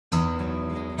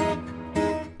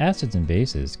Acids and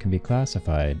bases can be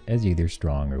classified as either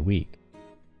strong or weak.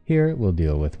 Here we'll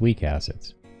deal with weak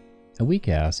acids. A weak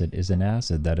acid is an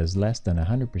acid that is less than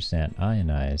 100%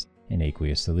 ionized in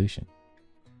aqueous solution.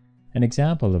 An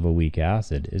example of a weak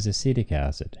acid is acetic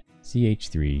acid,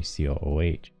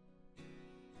 CH3COOH.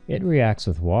 It reacts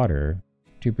with water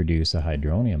to produce a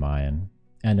hydronium ion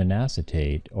and an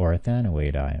acetate or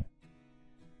ethanoate ion.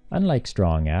 Unlike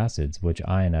strong acids which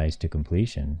ionize to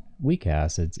completion, weak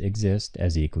acids exist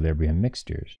as equilibrium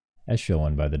mixtures, as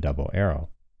shown by the double arrow.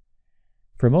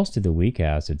 For most of the weak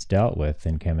acids dealt with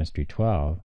in Chemistry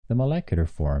 12, the molecular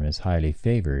form is highly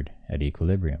favored at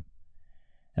equilibrium,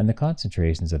 and the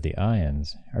concentrations of the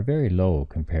ions are very low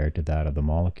compared to that of the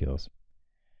molecules.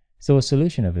 So a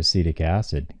solution of acetic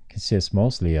acid consists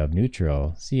mostly of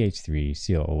neutral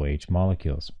CH3COOH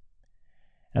molecules,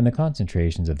 and the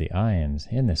concentrations of the ions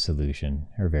in this solution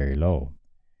are very low.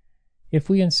 If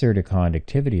we insert a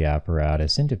conductivity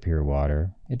apparatus into pure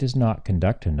water, it does not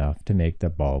conduct enough to make the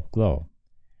bulb glow.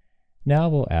 Now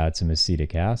we'll add some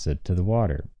acetic acid to the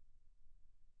water.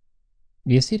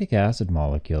 The acetic acid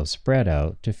molecules spread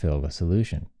out to fill the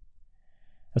solution.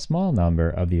 A small number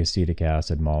of the acetic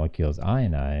acid molecules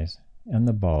ionize, and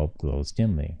the bulb glows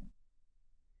dimly.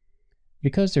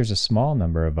 Because there's a small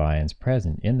number of ions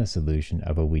present in the solution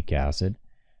of a weak acid,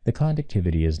 the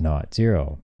conductivity is not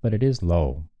zero, but it is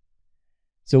low.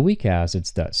 So weak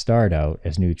acids that start out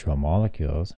as neutral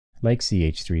molecules, like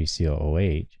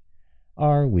CH3COOH,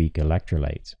 are weak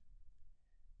electrolytes.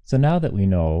 So now that we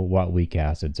know what weak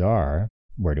acids are,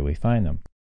 where do we find them?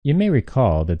 You may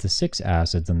recall that the 6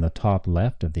 acids on the top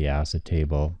left of the acid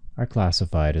table are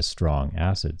classified as strong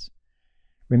acids.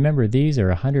 Remember, these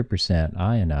are 100%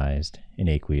 ionized in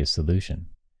aqueous solution.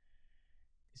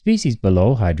 Species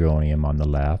below hydronium on the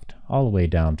left, all the way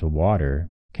down to water,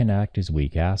 can act as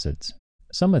weak acids.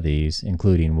 Some of these,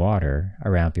 including water,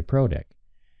 are amphiprotic,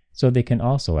 so they can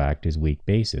also act as weak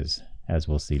bases, as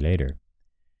we'll see later.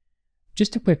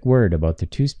 Just a quick word about the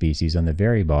 2 species on the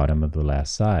very bottom of the left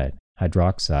side,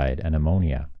 hydroxide and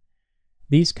ammonia.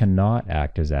 These cannot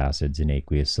act as acids in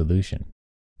aqueous solution.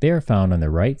 They are found on the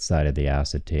right side of the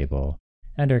acid table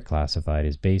and are classified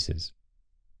as bases.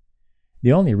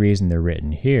 The only reason they're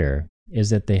written here is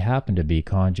that they happen to be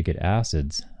conjugate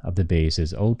acids of the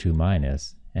bases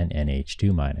O2- and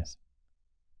NH2-.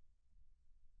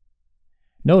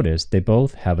 Notice they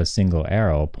both have a single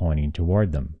arrow pointing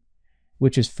toward them,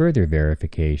 which is further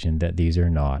verification that these are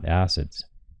not acids.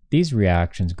 These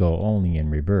reactions go only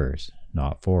in reverse,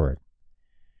 not forward.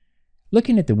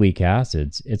 Looking at the weak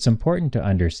acids, it's important to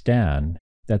understand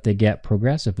that they get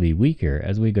progressively weaker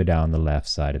as we go down the left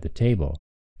side of the table,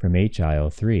 from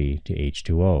HIO3 to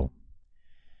H2O.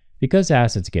 Because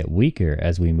acids get weaker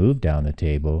as we move down the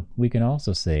table, we can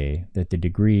also say that the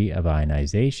degree of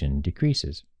ionization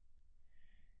decreases.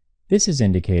 This is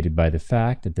indicated by the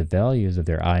fact that the values of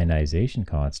their ionization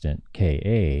constant,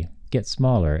 Ka, get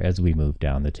smaller as we move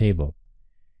down the table.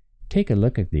 Take a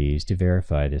look at these to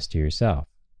verify this to yourself.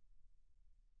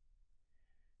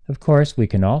 Of course, we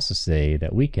can also say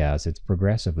that weak acids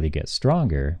progressively get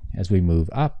stronger as we move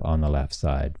up on the left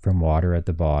side, from water at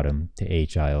the bottom to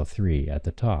HIO3 at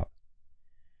the top.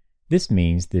 This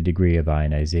means the degree of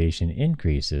ionization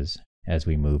increases as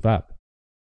we move up.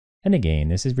 And again,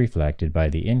 this is reflected by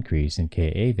the increase in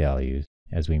Ka values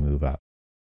as we move up.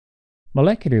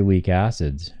 Molecular weak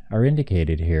acids are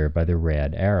indicated here by the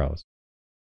red arrows.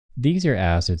 These are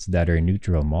acids that are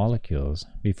neutral molecules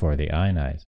before they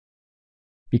ionize.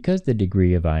 Because the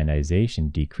degree of ionization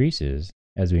decreases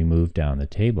as we move down the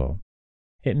table,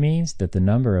 it means that the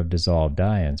number of dissolved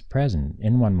ions present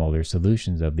in 1 molar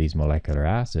solutions of these molecular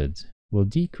acids will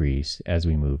decrease as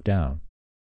we move down.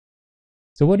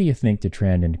 So what do you think the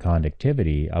trend in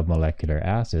conductivity of molecular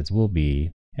acids will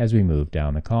be as we move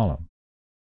down the column?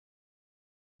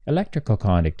 Electrical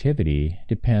conductivity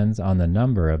depends on the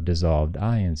number of dissolved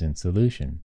ions in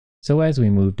solution. So as we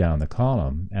move down the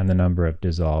column and the number of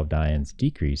dissolved ions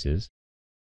decreases,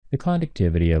 the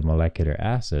conductivity of molecular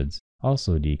acids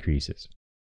also decreases.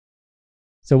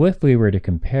 So if we were to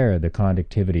compare the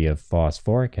conductivity of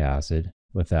phosphoric acid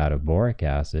with that of boric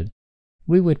acid,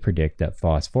 we would predict that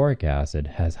phosphoric acid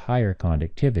has higher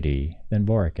conductivity than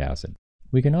boric acid.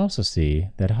 We can also see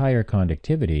that higher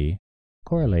conductivity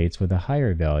correlates with a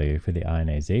higher value for the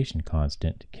ionization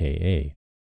constant Ka.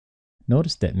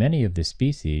 Notice that many of the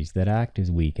species that act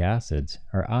as weak acids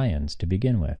are ions to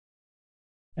begin with.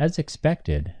 As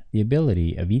expected, the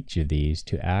ability of each of these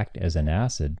to act as an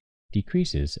acid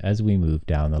decreases as we move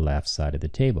down the left side of the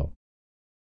table.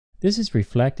 This is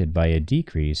reflected by a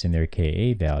decrease in their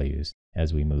Ka values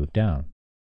as we move down.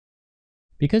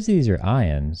 Because these are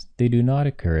ions, they do not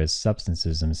occur as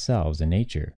substances themselves in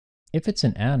nature. If it's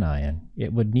an anion,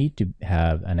 it would need to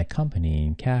have an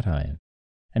accompanying cation,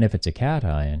 and if it's a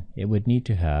cation, it would need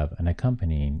to have an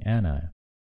accompanying anion.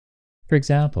 For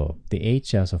example, the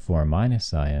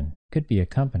HSO4- ion could be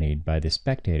accompanied by the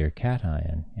spectator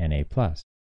cation Na+.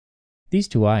 These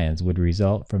two ions would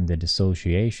result from the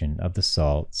dissociation of the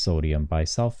salt sodium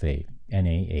bisulfate,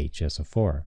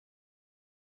 NaHSO4.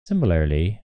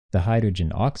 Similarly, the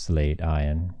hydrogen oxalate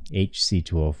ion,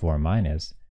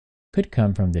 Hc2O4-, could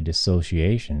come from the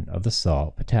dissociation of the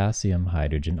salt potassium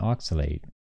hydrogen oxalate,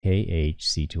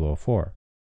 KHC2O4.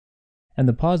 And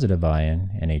the positive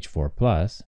ion,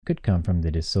 NH4+, could come from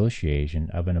the dissociation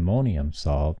of an ammonium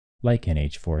salt like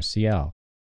NH4Cl.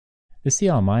 The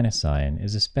Cl- ion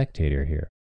is a spectator here.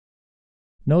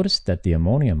 Notice that the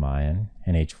ammonium ion,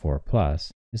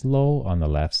 NH4+, is low on the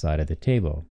left side of the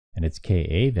table, and its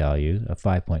Ka value of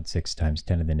 5.6 times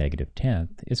 10 to the negative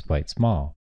 10th is quite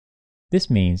small. This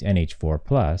means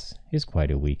NH4+ is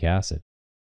quite a weak acid.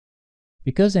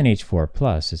 Because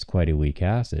NH4+ is quite a weak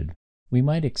acid, we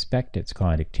might expect its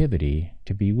conductivity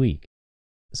to be weak.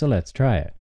 So let's try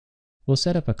it. We'll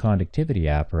set up a conductivity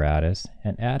apparatus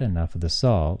and add enough of the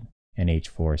salt,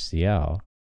 NH4Cl,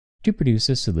 to produce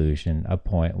a solution of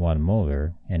 0.1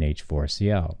 molar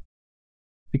NH4Cl.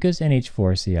 Because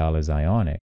NH4Cl is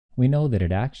ionic, we know that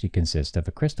it actually consists of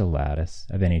a crystal lattice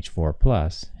of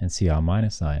NH4+ and Cl-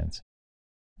 ions.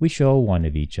 We show one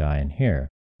of each ion here.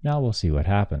 Now we'll see what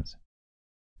happens.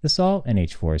 The salt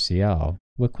NH4Cl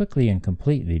will quickly and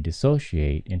completely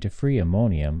dissociate into free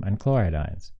ammonium and chloride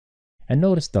ions. And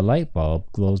notice the light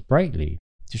bulb glows brightly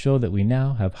to show that we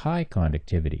now have high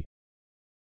conductivity.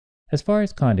 As far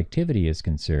as conductivity is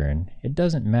concerned, it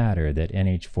doesn't matter that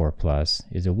NH4+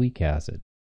 is a weak acid.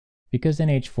 Because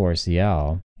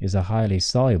NH4Cl is a highly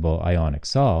soluble ionic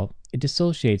salt, it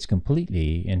dissociates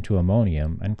completely into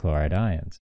ammonium and chloride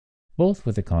ions, both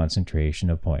with a concentration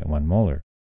of 0.1 molar.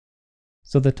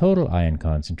 So the total ion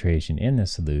concentration in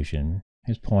this solution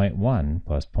is 0.1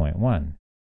 plus 0.1,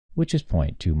 which is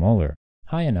 0.2 molar,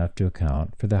 high enough to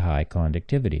account for the high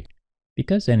conductivity.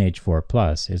 Because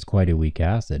NH4+ is quite a weak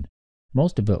acid,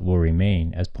 most of it will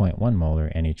remain as 0.1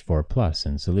 molar NH4+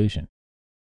 in solution,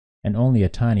 and only a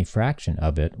tiny fraction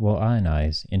of it will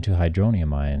ionize into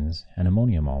hydronium ions and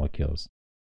ammonia molecules.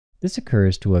 This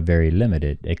occurs to a very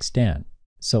limited extent,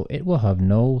 so it will have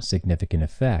no significant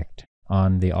effect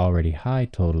on the already high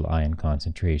total ion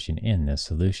concentration in this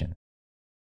solution.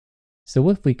 So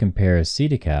if we compare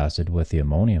acetic acid with the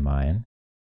ammonium ion,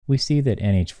 we see that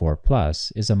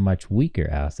NH4+ is a much weaker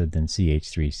acid than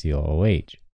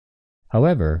CH3COOH.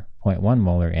 However, 0.1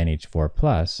 molar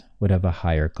NH4+ would have a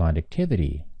higher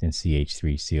conductivity than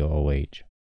CH3COOH.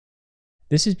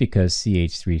 This is because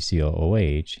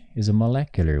CH3COOH is a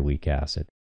molecular weak acid.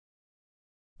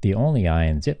 The only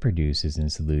ions it produces in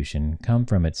solution come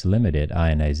from its limited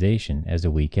ionization as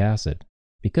a weak acid.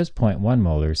 Because 0.1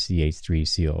 molar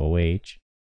CH3COOH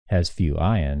has few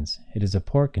ions, it is a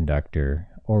poor conductor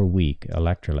or weak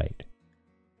electrolyte.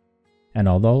 And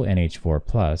although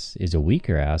NH4+ is a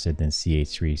weaker acid than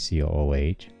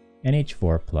CH3COOH,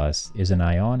 NH4+ is an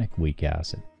ionic weak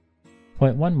acid.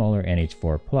 0.1 molar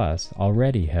NH4+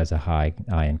 already has a high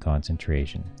ion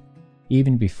concentration,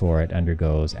 even before it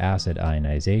undergoes acid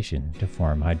ionization to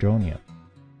form hydronium.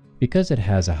 Because it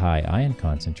has a high ion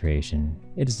concentration,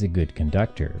 it is a good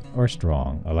conductor or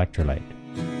strong electrolyte.